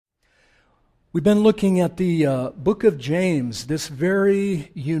We've been looking at the book of James, this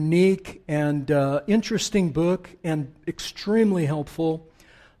very unique and interesting book and extremely helpful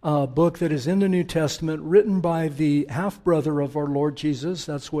book that is in the New Testament, written by the half-brother of our Lord Jesus.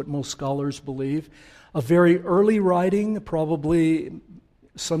 That's what most scholars believe. A very early writing, probably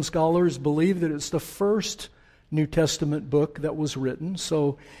some scholars believe that it's the first New Testament book that was written.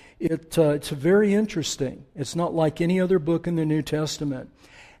 So it's very interesting. It's not like any other book in the New Testament.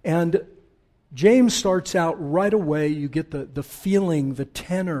 And James starts out right away. You get the feeling, the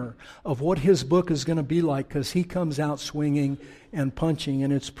tenor of what his book is going to be like, because he comes out swinging and punching,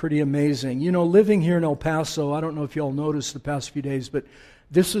 and it's pretty amazing. You know, living here in El Paso, I don't know if you all noticed the past few days, but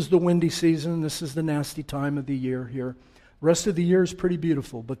this is the windy season. This is the nasty time of the year here. The rest of the year is pretty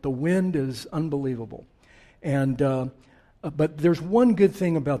beautiful, but the wind is unbelievable. And but there's one good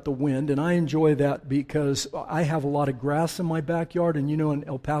thing about the wind, and I enjoy that because I have a lot of grass in my backyard, and you know in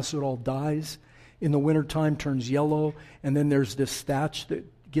El Paso it all dies in the wintertime, turns yellow, and then there's this thatch that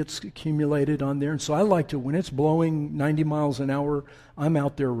gets accumulated on there. And so I like to, when it's blowing 90 miles an hour, I'm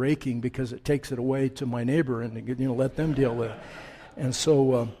out there raking because it takes it away to my neighbor and let them deal with it. And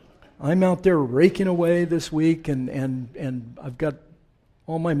so I'm out there raking away this week, and I've got,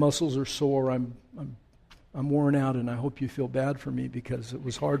 all my muscles are sore. I'm worn out, and I hope you feel bad for me because it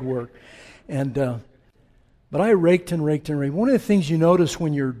was hard work. And but I raked and raked and raked. One of the things you notice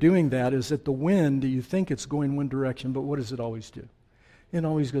when you're doing that is that the wind, you think it's going one direction, but what does it always do? It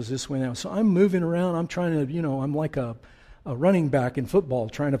always goes this way now. So I'm moving around. I'm trying to, I'm like a running back in football,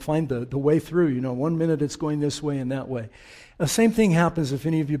 trying to find the way through. 1 minute it's going this way and that way. The same thing happens if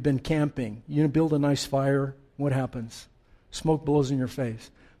any of you have been camping. You build a nice fire. What happens? Smoke blows in your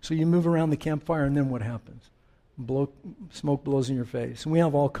face. So you move around the campfire, and then what happens? Smoke blows in your face. And we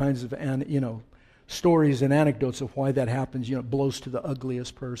have all kinds of, stories and anecdotes of why that happens. It blows to the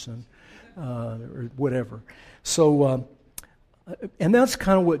ugliest person or whatever. So, and that's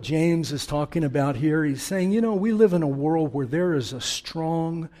kind of what James is talking about here. He's saying, we live in a world where there is a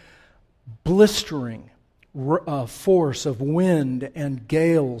strong, blistering force of wind and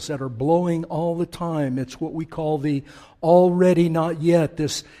gales that are blowing all the time. It's what we call the already not yet,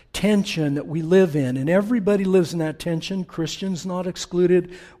 this tension that we live in. And everybody lives in that tension, Christians not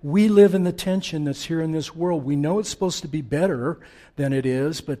excluded. We live in the tension that's here in this world. We know it's supposed to be better than it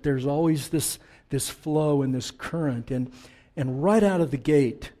is, but there's always this flow and this current. And right out of the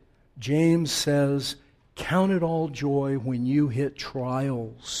gate, James says, count it all joy when you hit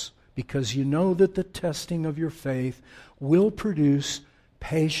trials, because you know that the testing of your faith will produce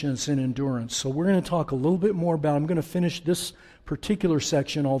patience and endurance. So we're going to talk a little bit more about, I'm going to finish this particular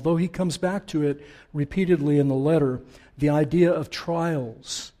section, although he comes back to it repeatedly in the letter, the idea of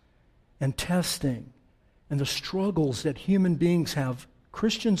trials and testing and the struggles that human beings have,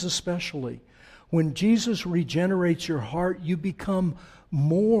 Christians especially. When Jesus regenerates your heart, you become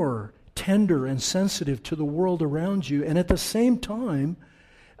more tender and sensitive to the world around you, and at the same time,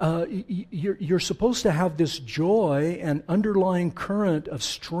 you're supposed to have this joy and underlying current of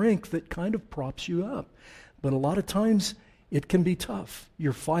strength that kind of props you up. But a lot of times it can be tough.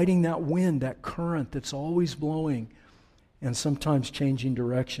 You're fighting that wind, that current that's always blowing and sometimes changing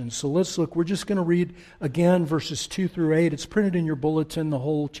direction. So let's look. We're just going to read again verses 2 through 8. It's printed in your bulletin, the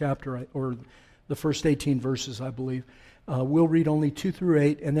whole chapter, or the first 18 verses, I believe. We'll read only 2 through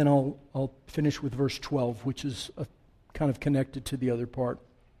 8, and then I'll finish with verse 12, which is kind of connected to the other part.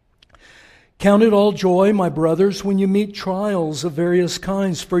 Count it all joy, my brothers, when you meet trials of various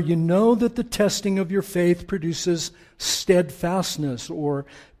kinds, for you know that the testing of your faith produces steadfastness or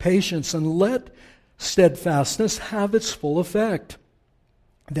patience, and let steadfastness have its full effect,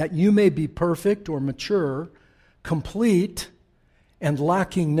 that you may be perfect or mature, complete, and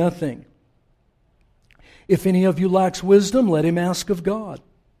lacking nothing. If any of you lacks wisdom, let him ask of God,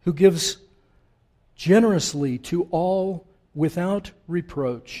 who gives generously to all without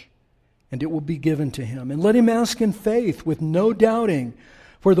reproach, and it will be given to him. And let him ask in faith with no doubting.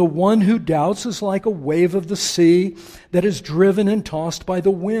 For the one who doubts is like a wave of the sea that is driven and tossed by the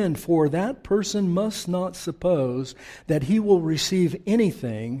wind. For that person must not suppose that he will receive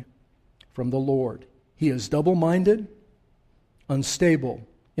anything from the Lord. He is double-minded, unstable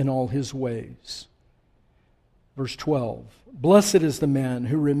in all his ways. Verse 12. Blessed is the man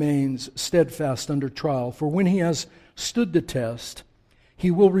who remains steadfast under trial, for when he has stood the test, he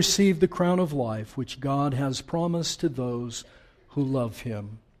will receive the crown of life which God has promised to those who love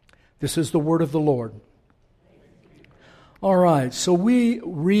him. This is the word of the Lord. All right, so we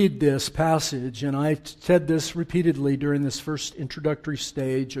read this passage, and I said this repeatedly during this first introductory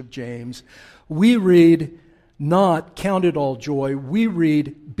stage of James. We read not count it all joy. We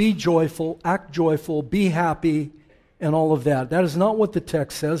read, be joyful, act joyful, be happy, and all of that. That is not what the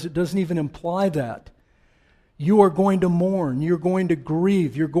text says. It doesn't even imply that. You are going to mourn. You're going to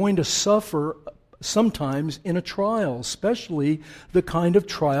grieve. You're going to suffer sometimes in a trial, especially the kind of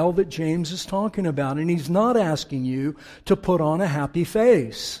trial that James is talking about. And he's not asking you to put on a happy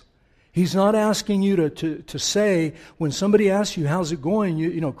face. He's not asking you to say, when somebody asks you, how's it going?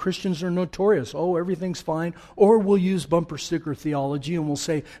 You know, Christians are notorious. Oh, everything's fine. Or we'll use bumper sticker theology and we'll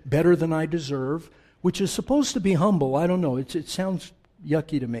say, better than I deserve, which is supposed to be humble. I don't know. It sounds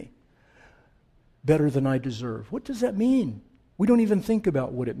yucky to me. Better than I deserve. What does that mean? We don't even think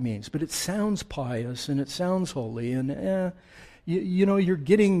about what it means, but it sounds pious and it sounds holy. And, you're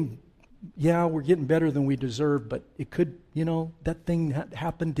getting, we're getting better than we deserve, but it could, that thing that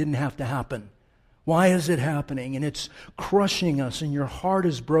happened didn't have to happen. Why is it happening? And it's crushing us, and your heart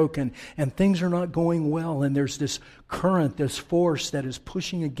is broken, and things are not going well, and there's this current, this force that is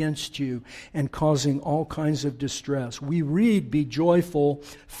pushing against you and causing all kinds of distress. We read, be joyful,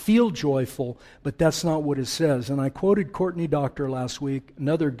 feel joyful, but that's not what it says. And I quoted Courtney Doctor last week,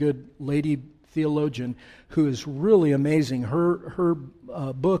 another good lady theologian who is really amazing. Her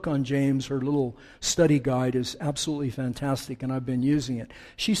book on James, her little study guide, is absolutely fantastic, and I've been using it.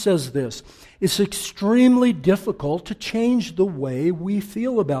 She says this: it's extremely difficult to change the way we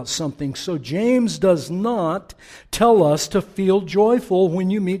feel about something. So James does not tell us to feel joyful when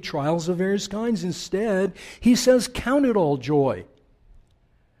you meet trials of various kinds. Instead, he says, count it all joy.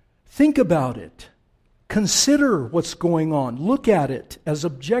 Think about it. Consider what's going on. Look at it as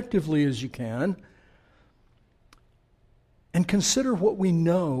objectively as you can. And consider what we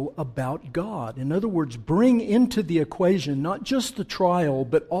know about God. In other words, bring into the equation not just the trial,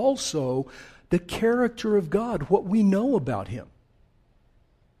 but also the character of God, what we know about Him.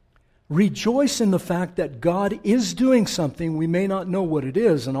 Rejoice in the fact that God is doing something. We may not know what it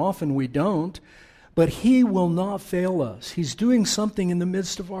is, and often we don't, but He will not fail us. He's doing something in the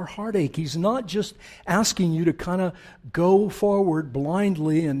midst of our heartache. He's not just asking you to kind of go forward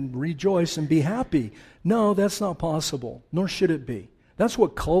blindly and rejoice and be happy. No, that's not possible, nor should it be. That's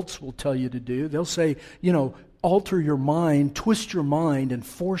what cults will tell you to do. They'll say, alter your mind, twist your mind, and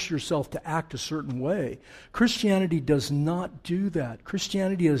force yourself to act a certain way. Christianity does not do that.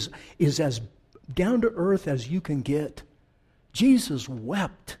 Christianity is as down to earth as you can get. Jesus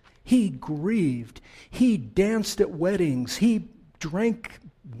wept. He grieved. He danced at weddings. He drank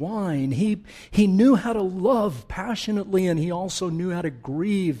wine. He knew how to love passionately, and he also knew how to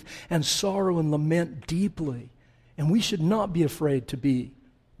grieve and sorrow and lament deeply. And we should not be afraid to be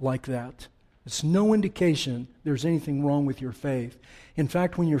like that. It's no indication there's anything wrong with your faith. In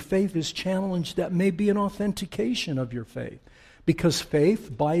fact, when your faith is challenged, that may be an authentication of your faith. Because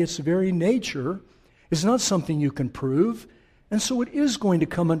faith, by its very nature, is not something you can prove. And so it is going to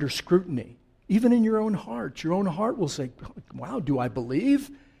come under scrutiny, even in your own heart. Your own heart will say, wow, do I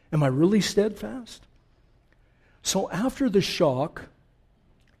believe? Am I really steadfast? So after the shock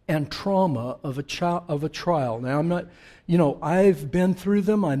and trauma of a trial, now I'm not, I've been through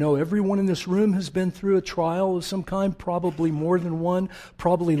them. I know everyone in this room has been through a trial of some kind, probably more than one,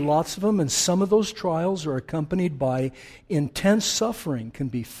 probably lots of them. And some of those trials are accompanied by intense suffering. Can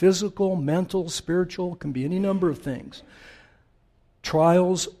be physical, mental, spiritual, can be any number of things.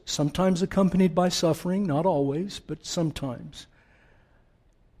 Trials, sometimes accompanied by suffering, not always, but sometimes.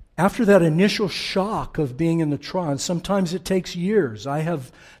 After that initial shock of being in the trial, sometimes it takes years. I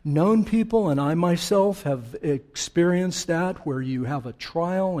have known people, and I myself have experienced that, where you have a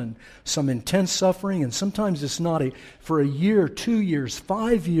trial and some intense suffering, and sometimes it's not for a year, 2 years,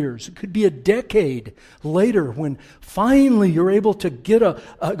 5 years. It could be a decade later when finally you're able to get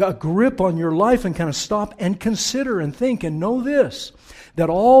a grip on your life and kind of stop and consider and think and know this, that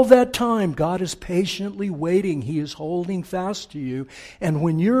all that time God is patiently waiting. He is holding fast to you. And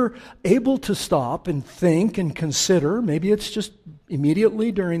when you're able to stop and think and consider, maybe it's just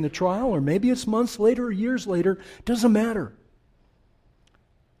immediately during the trial, or maybe it's months later or years later, doesn't matter.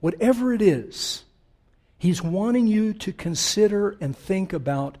 Whatever it is, He's wanting you to consider and think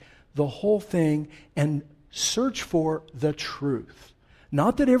about the whole thing and search for the truth.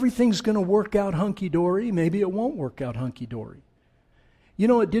 Not that everything's going to work out hunky-dory. Maybe it won't work out hunky-dory.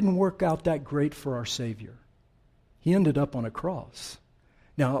 It didn't work out that great for our Savior. He ended up on a cross.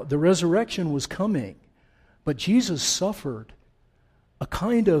 Now, the resurrection was coming, but Jesus suffered a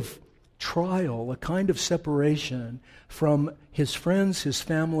kind of trial, a kind of separation from His friends, His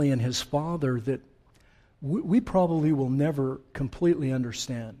family, and His Father that we probably will never completely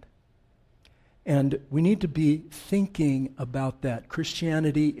understand. And we need to be thinking about that.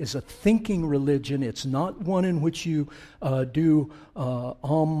 Christianity is a thinking religion. It's not one in which you do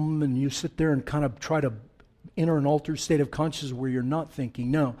and you sit there and kind of try to enter an altered state of consciousness where you're not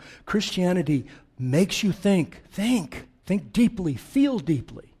thinking. No. Christianity makes you think. Think deeply, feel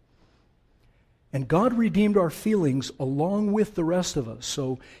deeply. And God redeemed our feelings along with the rest of us.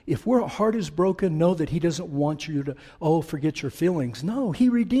 So if our heart is broken, know that He doesn't want you to, forget your feelings. No, He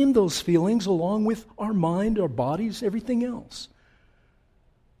redeemed those feelings along with our mind, our bodies, everything else.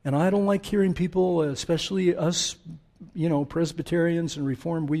 And I don't like hearing people, especially us, Presbyterians and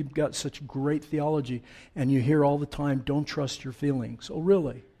Reformed, we've got such great theology. And you hear all the time, don't trust your feelings. Oh,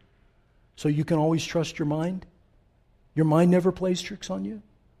 really? So you can always trust your mind? Your mind never plays tricks on you?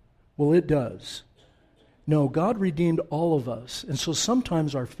 Well, it does. No, God redeemed all of us. And so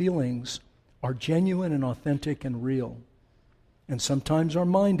sometimes our feelings are genuine and authentic and real. And sometimes our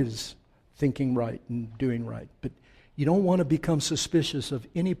mind is thinking right and doing right. But you don't want to become suspicious of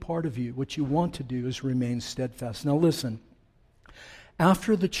any part of you. What you want to do is remain steadfast. Now listen,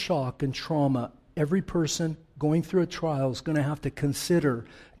 after the shock and trauma, every person going through a trial is going to have to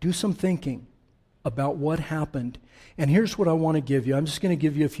do some thinking about what happened. And here's what I want to give you. I'm just going to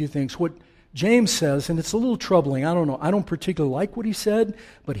give you a few things. What James says, and it's a little troubling. I don't know. I don't particularly like what he said,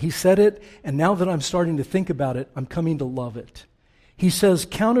 but he said it, and now that I'm starting to think about it, I'm coming to love it. He says,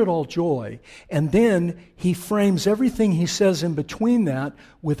 count it all joy. And then he frames everything he says in between that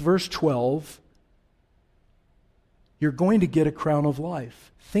with verse 12. You're going to get a crown of life.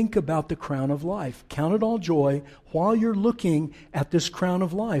 Think about the crown of life. Count it all joy while you're looking at this crown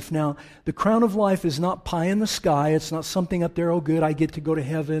of life. Now, the crown of life is not pie in the sky. It's not something up there, oh good, I get to go to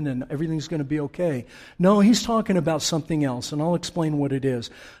heaven and everything's going to be okay. No, he's talking about something else, and I'll explain what it is.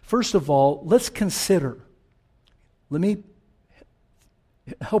 First of all, let's consider. Let me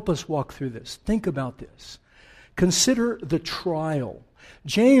help us walk through this. Think about this. Consider the trial.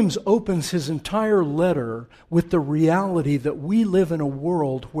 James opens his entire letter with the reality that we live in a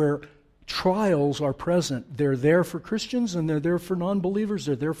world where trials are present. They're there for Christians and they're there for non-believers.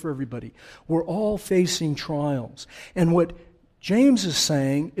 They're there for everybody. We're all facing trials. And what James is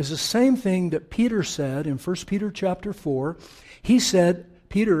saying is the same thing that Peter said in 1 Peter chapter 4. He said,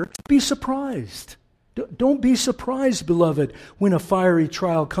 Peter, be surprised. Don't be surprised, beloved, when a fiery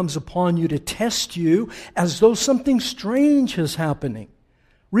trial comes upon you to test you as though something strange is happening.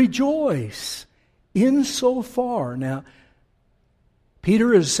 Rejoice insofar. Now,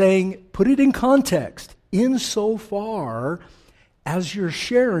 Peter is saying, put it in context, insofar as you're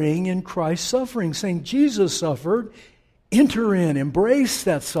sharing in Christ's suffering, saying Jesus suffered, enter in, embrace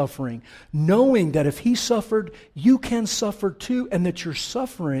that suffering, knowing that if He suffered, you can suffer too, and that your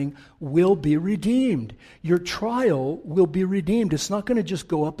suffering will be redeemed. Your trial will be redeemed. It's not going to just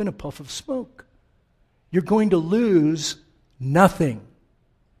go up in a puff of smoke. You're going to lose nothing.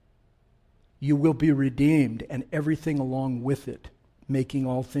 You will be redeemed, and everything along with it, making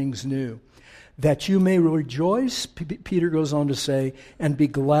all things new. That you may rejoice, Peter goes on to say, and be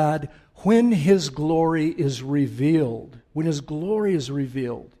glad when His glory is revealed. When His glory is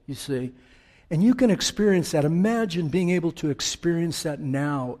revealed, you see. And you can experience that. Imagine being able to experience that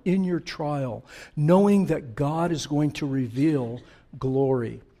now in your trial, knowing that God is going to reveal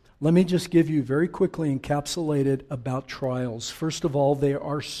glory. Let me just give you very quickly encapsulated about trials. First of all, they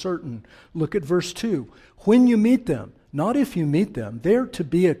are certain. Look at verse 2. When you meet them, not if you meet them, they're to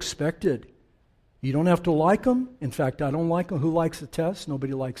be expected. You don't have to like them. In fact, I don't like them. Who likes a test?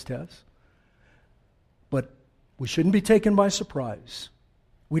 Nobody likes tests. But we shouldn't be taken by surprise.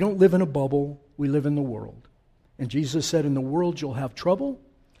 We don't live in a bubble. We live in the world. And Jesus said, in the world you'll have trouble.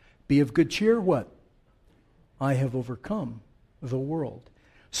 Be of good cheer. What? I have overcome the world.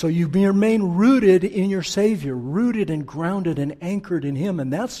 So you remain rooted in your Savior, rooted and grounded and anchored in Him.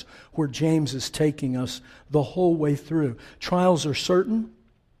 And that's where James is taking us the whole way through. Trials are certain.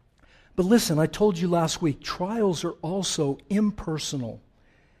 But listen, I told you last week, trials are also impersonal.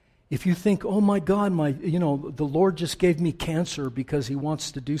 If you think, oh my God, the Lord just gave me cancer because He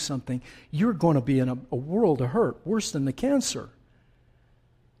wants to do something, you're going to be in a world of hurt, worse than the cancer.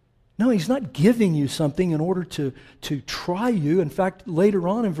 No, He's not giving you something in order to try you. In fact, later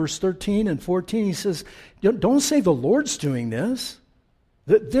on in verse 13 and 14, He says, don't say the Lord's doing this.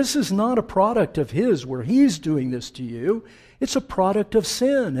 This is not a product of His where He's doing this to you. It's a product of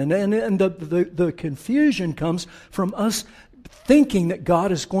sin. And the confusion comes from us thinking that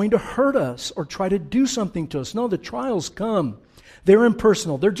God is going to hurt us or try to do something to us. No, the trials come. They're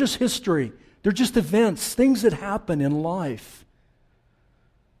impersonal. They're just history. They're just events, things that happen in life.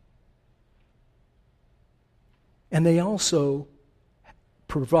 And they also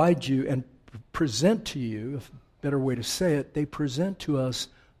provide you and present to you, a better way to say it, they present to us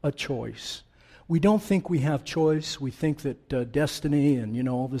a choice. We don't think we have choice. We think that destiny and,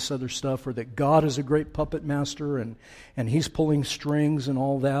 all this other stuff, or that God is a great puppet master and He's pulling strings and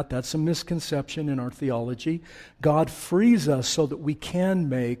all that. That's a misconception in our theology. God frees us so that we can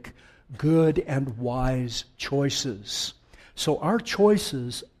make good and wise choices. So our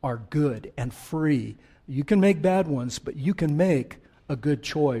choices are good and free. You can make bad ones, but you can make a good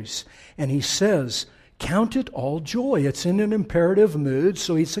choice. And He says, count it all joy. It's in an imperative mood,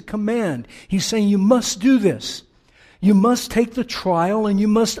 so it's a command. He's saying you must do this. You must take the trial and you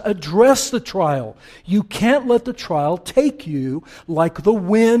must address the trial. You can't let the trial take you like the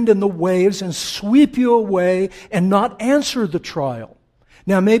wind and the waves and sweep you away and not answer the trial.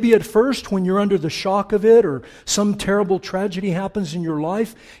 Now, maybe at first when you're under the shock of it or some terrible tragedy happens in your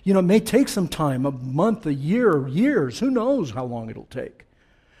life, it may take some time, a month, a year, years. Who knows how long it'll take.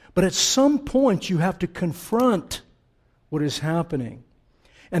 But at some point, you have to confront what is happening.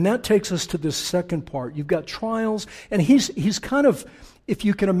 And that takes us to this second part. You've got trials, and he's kind of, if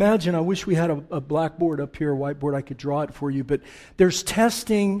you can imagine, I wish we had a blackboard up here, a whiteboard, I could draw it for you, but there's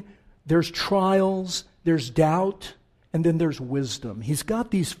testing, there's trials, there's doubt, and then there's wisdom. He's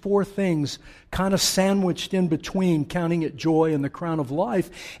got these four things kind of sandwiched in between, counting it joy and the crown of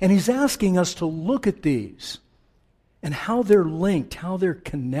life, and he's asking us to look at these and how they're linked, how they're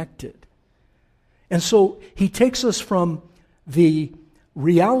connected. And so he takes us from the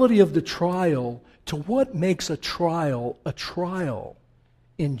reality of the trial to what makes a trial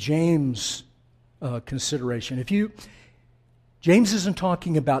in James' consideration. James isn't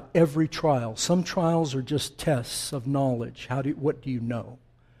talking about every trial. Some trials are just tests of knowledge. What do you know?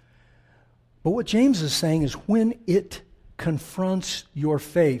 But what James is saying is when it confronts your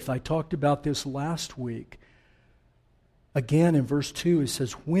faith. I talked about this last week. Again, in verse 2, it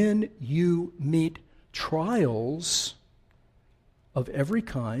says, when you meet trials of every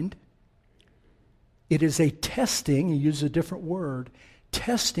kind, it is a testing, you use a different word,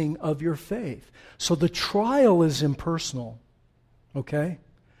 testing of your faith. So the trial is impersonal, okay?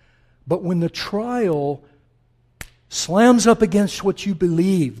 But when the trial slams up against what you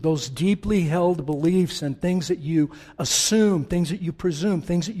believe, those deeply held beliefs and things that you assume, things that you presume,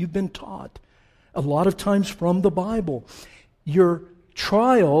 things that you've been taught, a lot of times from the Bible, your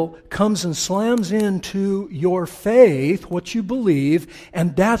trial comes and slams into your faith, what you believe,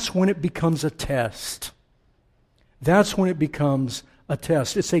 and that's when it becomes a test. That's when it becomes a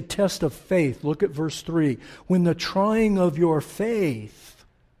test. It's a test of faith. Look at verse 3. When the trying of your faith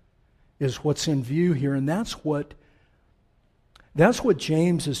is what's in view here, and that's what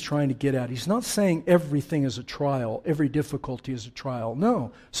James is trying to get at. He's not saying everything is a trial, every difficulty is a trial.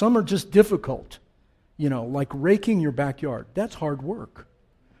 No, some are just difficult. Like raking your backyard. That's hard work.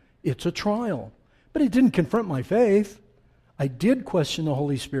 It's a trial. But it didn't confront my faith. I did question the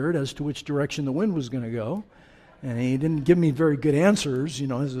Holy Spirit as to which direction the wind was going to go. And He didn't give me very good answers.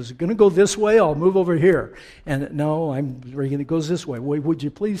 Is it going to go this way? I'll move over here. And no, I'm reckon it goes this way. Would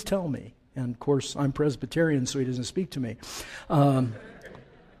you please tell me? And of course, I'm Presbyterian, so He doesn't speak to me.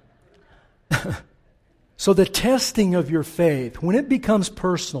 So the testing of your faith, when it becomes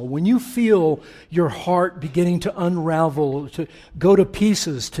personal, when you feel your heart beginning to unravel, to go to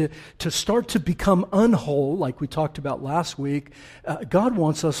pieces, to start to become unwhole, like we talked about last week, God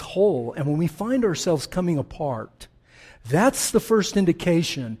wants us whole. And when we find ourselves coming apart, that's the first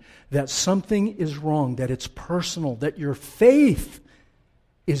indication that something is wrong, that it's personal, that your faith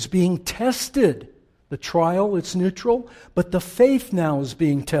is being tested. The trial, it's neutral, but the faith now is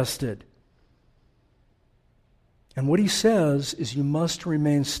being tested. And what he says is you must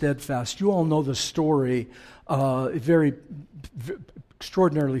remain steadfast. You all know the story, a very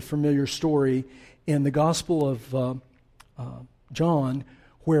extraordinarily familiar story in the Gospel of John,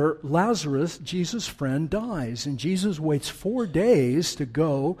 where Lazarus, Jesus' friend, dies. And Jesus waits 4 days to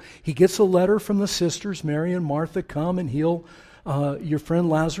go. He gets a letter from the sisters, Mary and Martha, come and heal your friend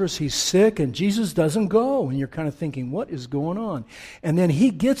Lazarus. He's sick, and Jesus doesn't go. And you're kind of thinking, what is going on? And then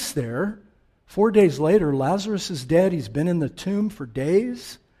he gets there. 4 days later, Lazarus is dead. He's been in the tomb for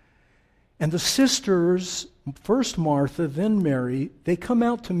days. And the sisters, first Martha, then Mary, they come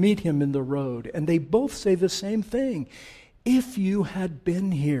out to meet him in the road. And they both say the same thing. If you had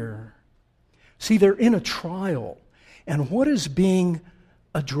been here. See, they're in a trial. And what is being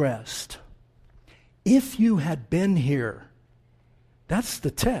addressed? If you had been here. That's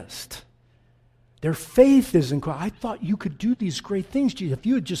the test. Their faith is in Christ. I thought you could do these great things, Jesus. If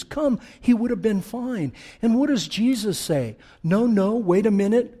you had just come, He would have been fine. And what does Jesus say? No, wait a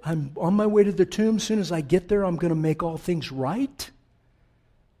minute. I'm on my way to the tomb. As soon as I get there, I'm going to make all things right.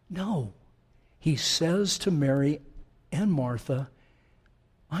 No. He says to Mary and Martha,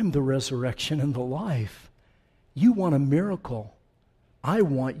 I'm the resurrection and the life. You want a miracle. I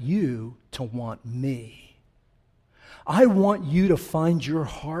want you to want me. I want you to find your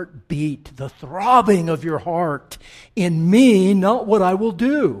heart beat, the throbbing of your heart in me, not what I will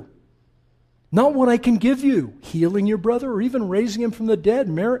do. Not what I can give you, healing your brother or even raising him from the dead.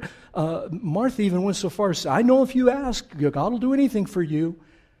 Martha even went so far as to say, I know if you ask, God will do anything for you.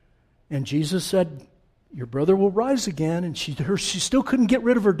 And Jesus said, your brother will rise again. And she still couldn't get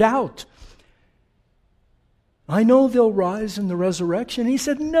rid of her doubt. I know they'll rise in the resurrection. He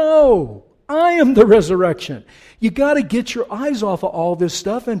said, no, I am the resurrection. You got to get your eyes off of all this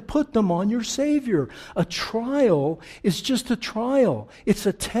stuff and put them on your Savior. A trial is just a trial. It's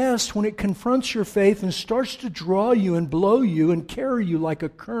a test when it confronts your faith and starts to draw you and blow you and carry you like a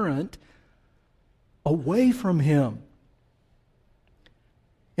current away from Him.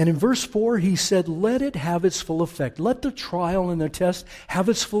 And in verse 4, he said, let it have its full effect. Let the trial and the test have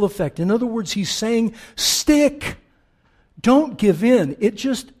its full effect. In other words, he's saying, stick. Don't give in. It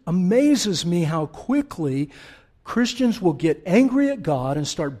just amazes me how quickly Christians will get angry at God and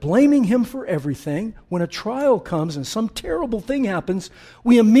start blaming Him for everything. When a trial comes and some terrible thing happens,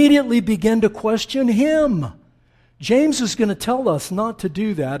 we immediately begin to question Him. James is going to tell us not to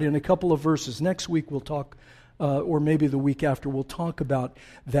do that in a couple of verses. Next week we'll talk, or maybe the week after, we'll talk about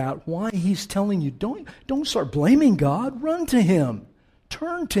that. Why he's telling you, don't start blaming God. Run to Him.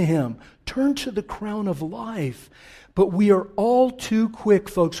 Turn to Him. Turn to the crown of life. But we are all too quick,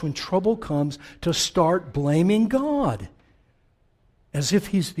 folks, when trouble comes, to start blaming God as if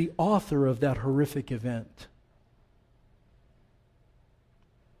He's the author of that horrific event.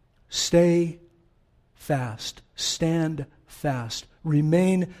 Stay fast. Stand fast.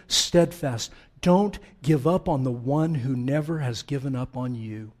 Remain steadfast. Don't give up on the one who never has given up on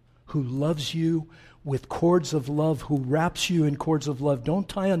you, who loves you with cords of love, who wraps you in cords of love. Don't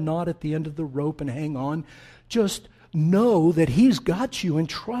tie a knot at the end of the rope and hang on. Just know that He's got you and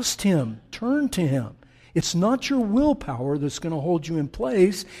trust Him. Turn to Him. It's not your willpower that's going to hold you in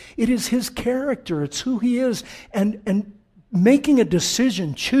place. It is His character. It's who He is. And making a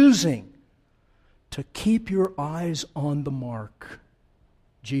decision, choosing to keep your eyes on the mark,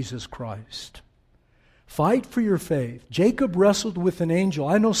 Jesus Christ. Fight for your faith. Jacob wrestled with an angel.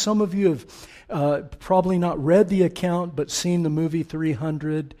 I know some of you have probably not read the account, but seen the movie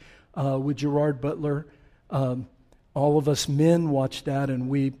 300 with Gerard Butler. All of us men watch that, and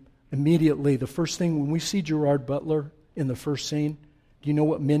we immediately, the first thing when we see Gerard Butler in the first scene, do you know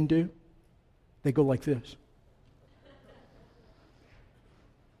what men do? They go like this.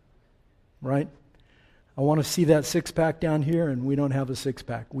 Right? I want to see that six-pack down here, and we don't have a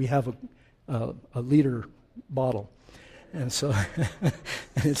six-pack. We have a liter bottle. And so, and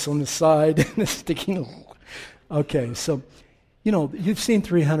it's on the side, and it's sticking. Okay, so, you know, you've seen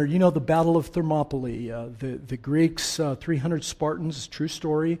 300. You know the Battle of Thermopylae. The Greeks, 300 Spartans, true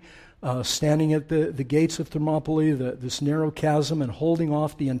story, standing at the gates of Thermopylae, this narrow chasm, and holding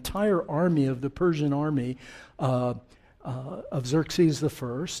off the entire army of the Persian army of Xerxes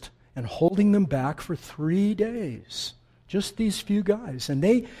I, and holding them back for 3 days. Just these few guys. And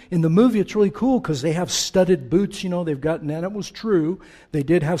they, in the movie, it's really cool because they have studded boots, you know, they've got, and it was true. They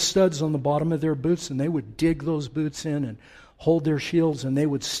did have studs on the bottom of their boots, and they would dig those boots in and hold their shields, and they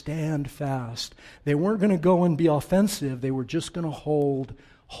would stand fast. They weren't going to go and be offensive. They were just going to hold.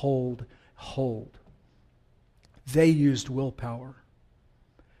 They used willpower.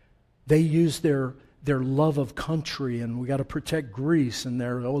 They used their love of country, and we got to protect Greece, and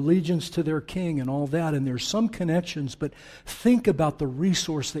their allegiance to their king and all that. And there's some connections, but think about the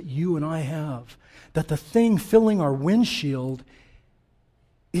resource that you and I have. That the thing filling our windshield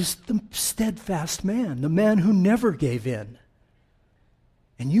is the steadfast man, the man who never gave in.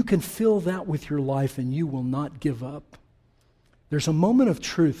 And you can fill that with your life, and you will not give up. There's a moment of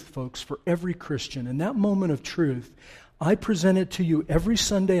truth, folks, for every Christian. And that moment of truth, I present it to you every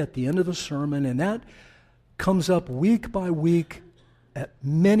Sunday at the end of the sermon, and that comes up week by week at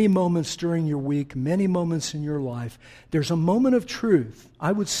many moments during your week, many moments in your life. There's a moment of truth,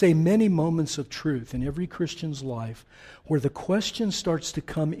 I would say many moments of truth in every Christian's life, where the question starts to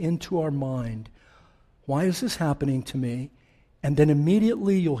come into our mind, why is this happening to me? And then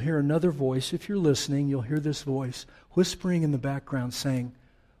immediately you'll hear another voice. If you're listening, you'll hear this voice whispering in the background saying,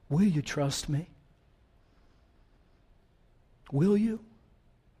 will you trust me? Will you?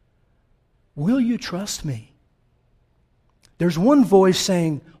 Will you trust me? There's one voice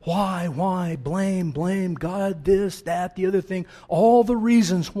saying, why, blame, God, this, that, the other thing, all the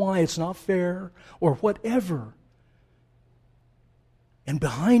reasons why it's not fair or whatever. And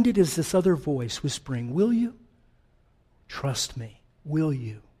behind it is this other voice whispering, will you? Trust me, will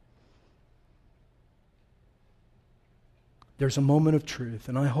you? There's a moment of truth,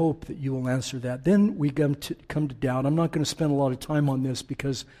 and I hope that you will answer that. Then we come to doubt. I'm not going to spend a lot of time on this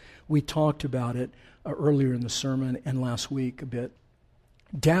because we talked about it earlier in the sermon and last week a bit.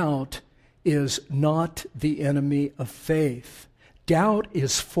 Doubt is not the enemy of faith. Doubt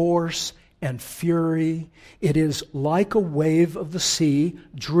is force and fury. It is like a wave of the sea,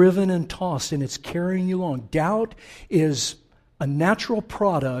 driven and tossed, and it's carrying you along. Doubt is a natural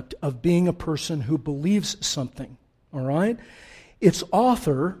product of being a person who believes something. All right? Its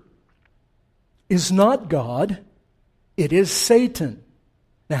author is not God, it is Satan.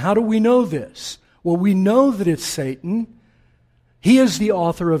 Now, how do we know this? Well, we know that it's Satan. He is the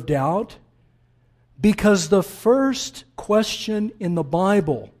author of doubt because the first question in the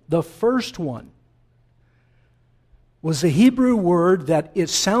Bible, the first one, was a Hebrew word that it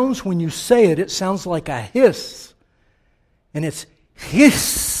sounds, when you say it, it sounds like a hiss. And it's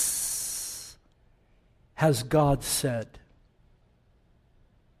hiss, has God said.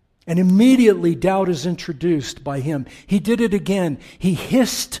 And immediately doubt is introduced by him. He did it again. He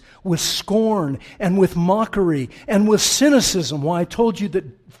hissed with scorn and with mockery and with cynicism. Why I told you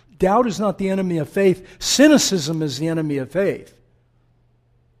that doubt is not the enemy of faith. Cynicism is the enemy of faith.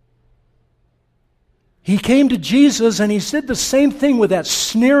 He came to Jesus and he said the same thing with that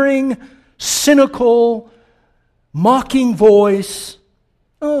sneering, cynical, mocking voice.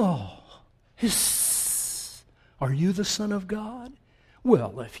 Oh, hiss. Are you the Son of God?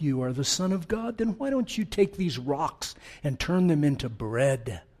 Well, if you are the Son of God, then why don't you take these rocks and turn them into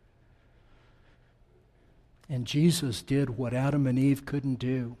bread? And Jesus did what Adam and Eve couldn't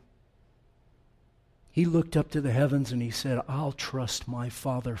do. He looked up to the heavens and he said, I'll trust my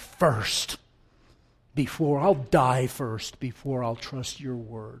Father first. I'll die first before I'll trust your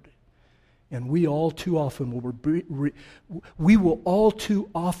word. And we all too often will all too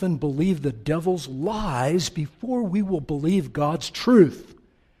often believe the devil's lies before we will believe God's truth.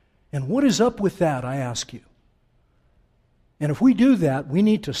 And what is up with that, I ask you? And if we do that, we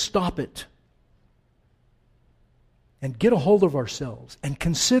need to stop it and get a hold of ourselves and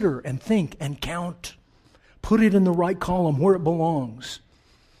consider and think and count. Put it in the right column where it belongs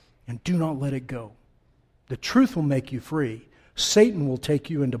and do not let it go. The truth will make you free. Satan will take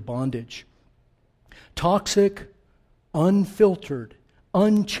you into bondage. Toxic, unfiltered,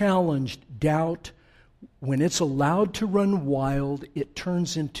 unchallenged doubt, when it's allowed to run wild, it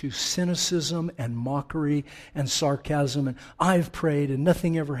turns into cynicism and mockery and sarcasm and I've prayed and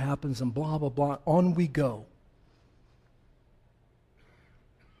nothing ever happens and blah, blah, blah. On we go.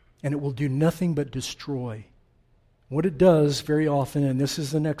 And it will do nothing but destroy. What it does very often, and this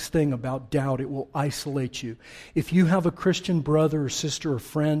is the next thing about doubt, it will isolate you. If you have a Christian brother or sister or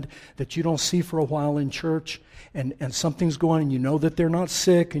friend that you don't see for a while in church and something's going on and you know that they're not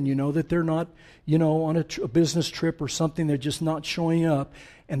sick and you know that they're not, on a business trip or something, they're just not showing up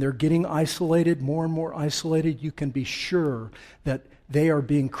and they're getting isolated, more and more isolated, you can be sure that they are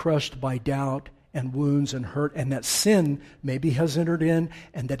being crushed by doubt and wounds and hurt and that sin maybe has entered in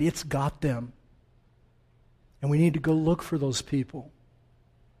and that it's got them. And we need to go look for those people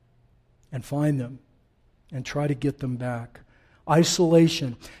and find them and try to get them back.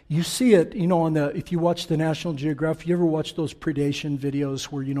 Isolation. You see it, if you watch the National Geographic, you ever watch those predation videos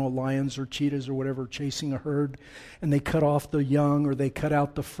where, lions or cheetahs or whatever chasing a herd and they cut off the young or they cut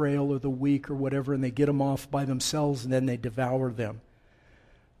out the frail or the weak or whatever and they get them off by themselves and then they devour them.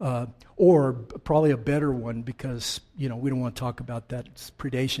 Or probably a better one because, we don't want to talk about that.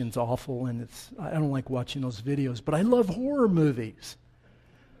 Predation's awful and I don't like watching those videos. But I love horror movies.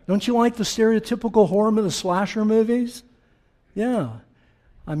 Don't you like the stereotypical horror, the slasher movies? Yeah.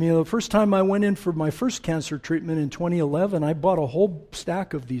 I mean, the first time I went in for my first cancer treatment in 2011, I bought a whole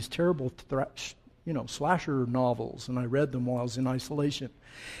stack of these terrible slasher novels, and I read them while I was in isolation.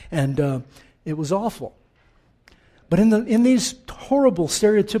 And it was awful. But in these horrible,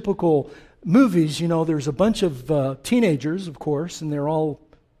 stereotypical movies, there's a bunch of teenagers, of course, and they're all,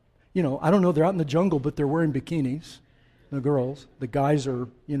 I don't know, they're out in the jungle, but they're wearing bikinis, the girls. The guys are,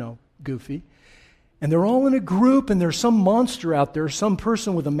 goofy. And they're all in a group, and there's some monster out there, some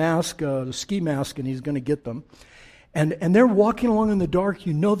person with a mask, a ski mask, and he's going to get them. And they're walking along in the dark.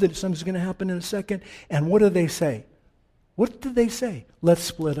 You know that something's going to happen in a second. And what do they say? What do they say? Let's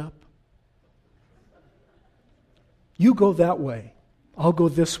split up. You go that way. I'll go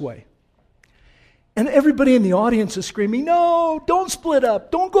this way. And everybody in the audience is screaming, no, don't split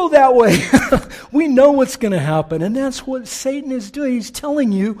up. Don't go that way. We know what's going to happen. And that's what Satan is doing. He's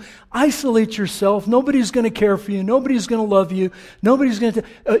telling you, isolate yourself. Nobody's going to care for you. Nobody's going to love you. Nobody's going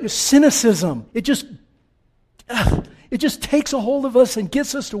to... cynicism. It just takes a hold of us and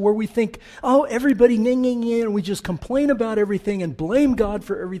gets us to where we think, oh, everybody, and we just complain about everything and blame God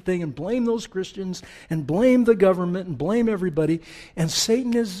for everything and blame those Christians and blame the government and blame everybody. And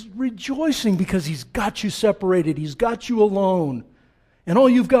Satan is rejoicing because he's got you separated. He's got you alone. And all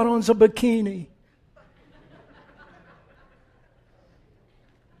you've got on is a bikini.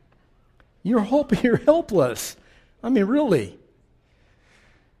 You're helpless. I mean, really.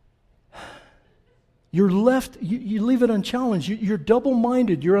 You're left, you leave it unchallenged. You're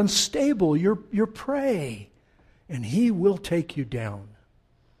double-minded. You're unstable. You're prey. And he will take you down.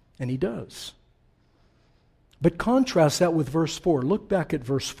 And he does. But contrast that with verse 4. Look back at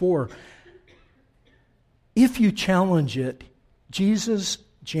verse 4. If you challenge it, James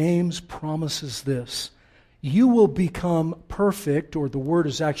promises this. You will become perfect, or the word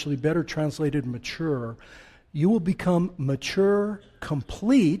is actually better translated mature. You will become mature,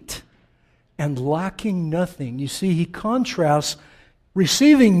 complete, and lacking nothing. You see, he contrasts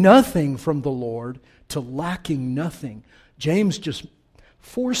receiving nothing from the Lord to lacking nothing. James just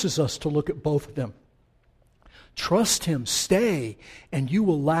forces us to look at both of them. Trust him, stay, and you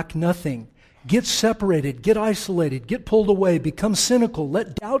will lack nothing. Get separated, get isolated, get pulled away, become cynical,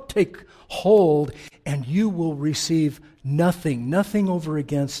 let doubt take hold, and you will receive nothing. Nothing over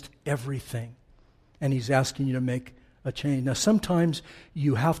against everything. And he's asking you to make a change. Now, sometimes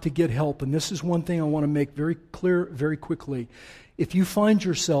you have to get help, and this is one thing I want to make very clear very quickly. If you find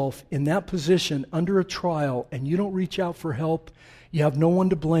yourself in that position under a trial and you don't reach out for help, you have no one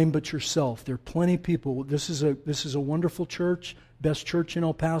to blame but yourself. There are plenty of people. This is a wonderful church, best church in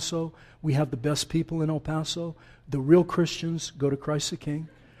El Paso. We have the best people in El Paso. The real Christians go to Christ the King.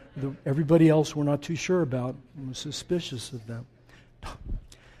 Everybody else we're not too sure about. I'm suspicious of them.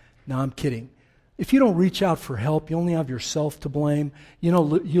 No, I'm kidding. If you don't reach out for help, you only have yourself to blame. You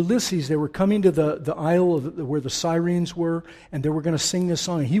know, Ulysses, they were coming to the isle where the sirens were, and they were going to sing this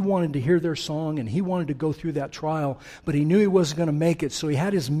song. He wanted to hear their song, and he wanted to go through that trial, but he knew he wasn't going to make it, so he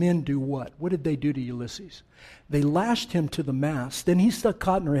had his men do what? What did they do to Ulysses? They lashed him to the mast. Then he stuck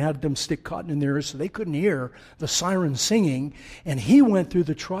cotton, or he had them stick cotton in their ears so they couldn't hear the sirens singing, and he went through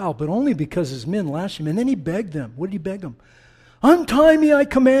the trial, but only because his men lashed him. And then he begged them. What did he beg them? Untie me, I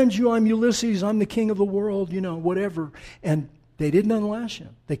command you, I'm Ulysses, I'm the king of the world, whatever. And they didn't unlash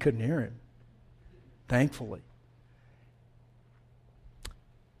him. They couldn't hear him, thankfully.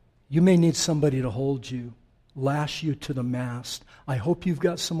 You may need somebody to hold you, lash you to the mast. I hope you've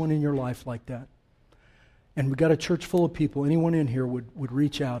got someone in your life like that. And we've got a church full of people. Anyone in here would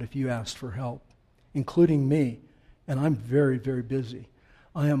reach out if you asked for help, including me. And I'm very, very busy.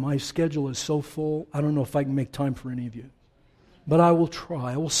 My schedule is so full, I don't know if I can make time for any of you. But I will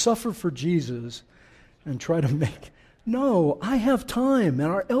try. I will suffer for Jesus and try to make... No, I have time,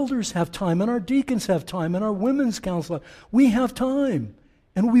 and our elders have time, and our deacons have time, and our women's council. We have time,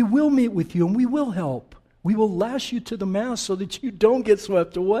 and we will meet with you, and we will help. We will lash you to the mast so that you don't get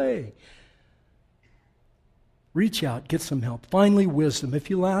swept away. Reach out, get some help. Finally, wisdom. If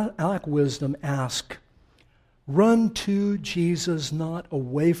you lack wisdom, ask. Run to Jesus, not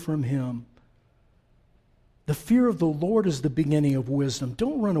away from him. The fear of the Lord is the beginning of wisdom.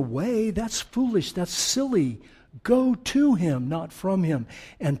 Don't run away. That's foolish. That's silly. Go to him, not from him.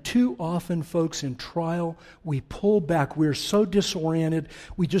 And too often, folks, in trial, we pull back. We're so disoriented.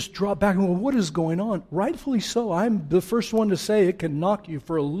 We just drop back and go, what is going on? Rightfully so. I'm the first one to say it can knock you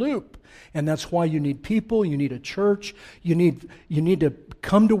for a loop. And that's why you need people. You need a church. You need to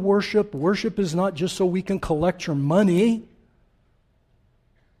come to worship. Worship is not just so we can collect your money.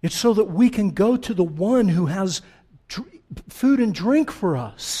 It's so that we can go to the one who has food and drink for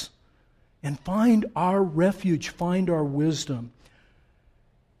us and find our refuge, find our wisdom.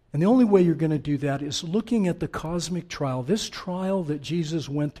 And the only way you're going to do that is looking at the cosmic trial, this trial that Jesus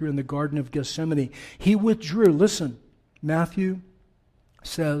went through in the Garden of Gethsemane. He withdrew. Listen, Matthew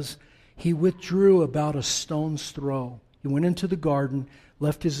says he withdrew about a stone's throw. He went into the garden,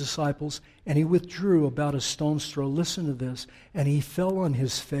 left his disciples, and he withdrew about a stone's throw. Listen to this. And he fell on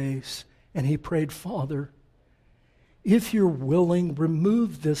his face, and he prayed, Father, if you're willing,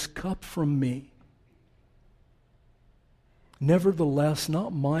 remove this cup from me. Nevertheless,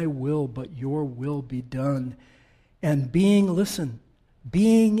 not my will, but your will be done. And being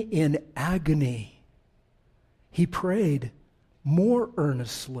in agony, he prayed more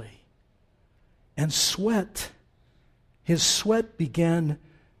earnestly, and his sweat began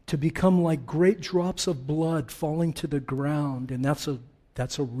to become like great drops of blood falling to the ground. And that's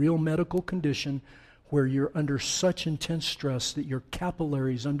a real medical condition where you're under such intense stress that your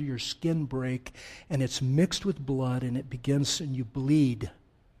capillaries under your skin break, and it's mixed with blood, and it begins, and you bleed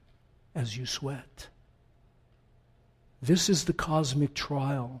as you sweat. This is the cosmic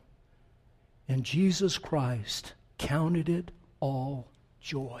trial. And Jesus Christ counted it all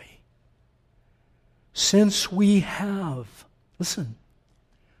joy. Since we have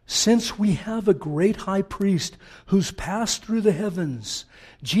a great high priest who's passed through the heavens,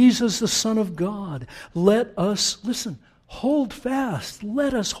 Jesus the Son of God, let us hold fast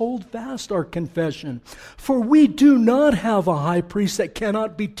our confession. For we do not have a high priest that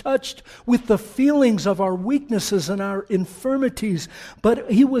cannot be touched with the feelings of our weaknesses and our infirmities,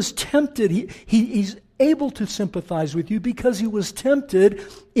 but he was tempted. He's able to sympathize with you because he was tempted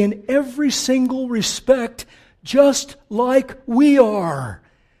in every single respect, just like we are,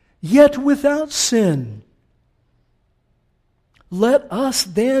 yet without sin. Let us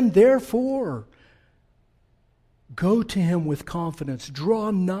then, therefore, go to him with confidence.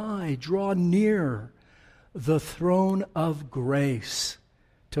 Draw near the throne of grace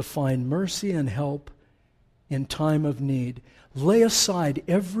to find mercy and help in time of need. Lay aside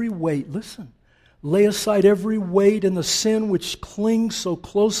every weight. Lay aside every weight and the sin which clings so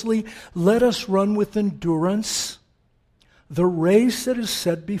closely. Let us run with endurance the race that is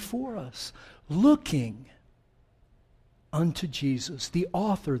set before us, looking unto Jesus, the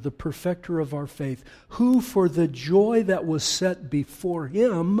author, the perfecter of our faith, who for the joy that was set before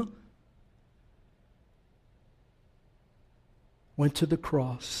him went to the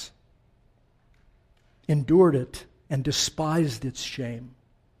cross, endured it, and despised its shame,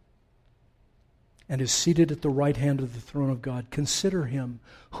 and is seated at the right hand of the throne of God. Consider him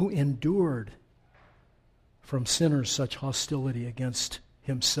who endured from sinners such hostility against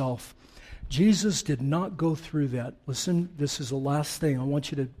himself. Jesus did not go through that. Listen, this is the last thing. I want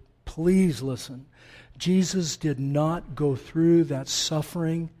you to please listen. Jesus did not go through that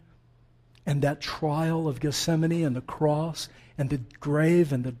suffering and that trial of Gethsemane and the cross and the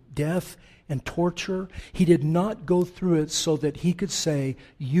grave and the death and torture. He did not go through it so that he could say,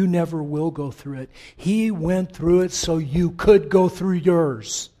 you never will go through it. He went through it so you could go through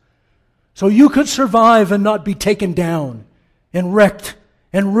yours. So you could survive and not be taken down and wrecked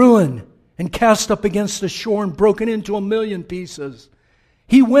and ruined and cast up against the shore and broken into 1,000,000 pieces.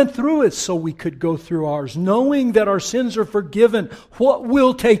 He went through it so we could go through ours, knowing that our sins are forgiven. What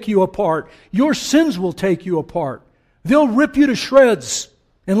will take you apart? Your sins will take you apart. They'll rip you to shreds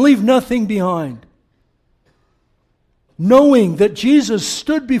and leave nothing behind. Knowing that Jesus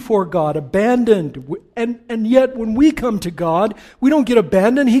stood before God, abandoned, and yet when we come to God, we don't get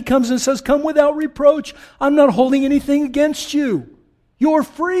abandoned. He comes and says, come without reproach. I'm not holding anything against you. You're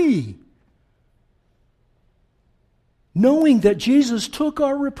free. Knowing that Jesus took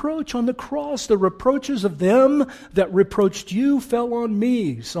our reproach on the cross, the reproaches of them that reproached you fell on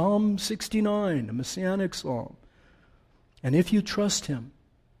me. Psalm 69, a messianic psalm. And if you trust him,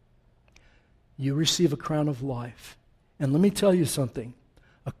 you receive a crown of life. And let me tell you something.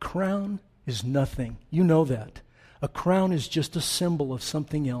 A crown is nothing. You know that. A crown is just a symbol of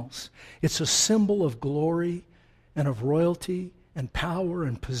something else. It's a symbol of glory and of royalty and power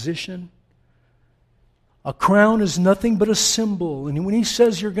and position. A crown is nothing but a symbol. And when he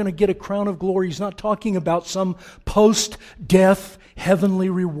says you're going to get a crown of glory, he's not talking about some post-death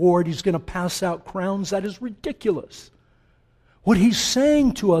heavenly reward. He's going to pass out crowns. That is ridiculous. What he's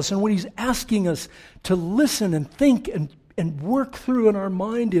saying to us and what he's asking us to listen and think and work through in our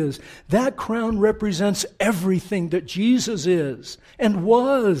mind is that crown represents everything that Jesus is and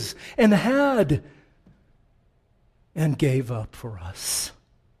was and had and gave up for us,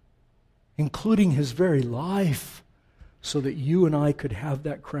 including his very life, so that you and I could have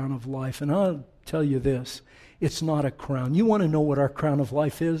that crown of life. And I'll tell you this, it's not a crown. You want to know what our crown of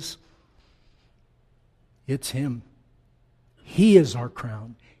life is? It's him. He is our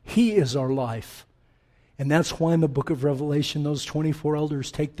crown. He is our life. And that's why in the book of Revelation, those 24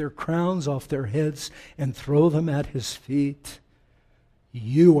 elders take their crowns off their heads and throw them at his feet.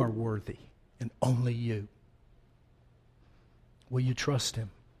 You are worthy, and only you. Will you trust him?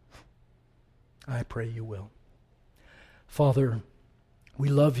 I pray you will. Father, we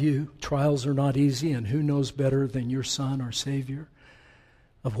love you. Trials are not easy, and who knows better than your Son, our Savior,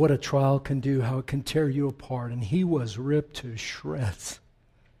 of what a trial can do, how it can tear you apart. And he was ripped to shreds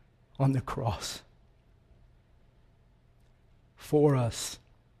on the cross for us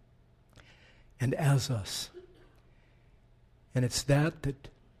and as us. And it's that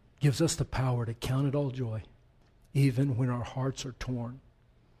gives us the power to count it all joy, even when our hearts are torn.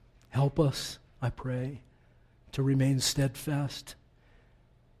 Help us, I pray, to remain steadfast.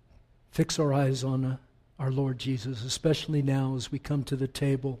 Fix our eyes on our Lord Jesus, especially now as we come to the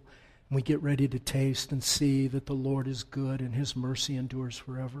table and we get ready to taste and see that the Lord is good and His mercy endures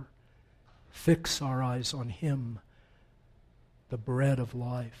forever. Fix our eyes on Him, the bread of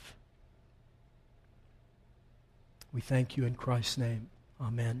life. We thank you in Christ's name.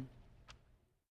 Amen.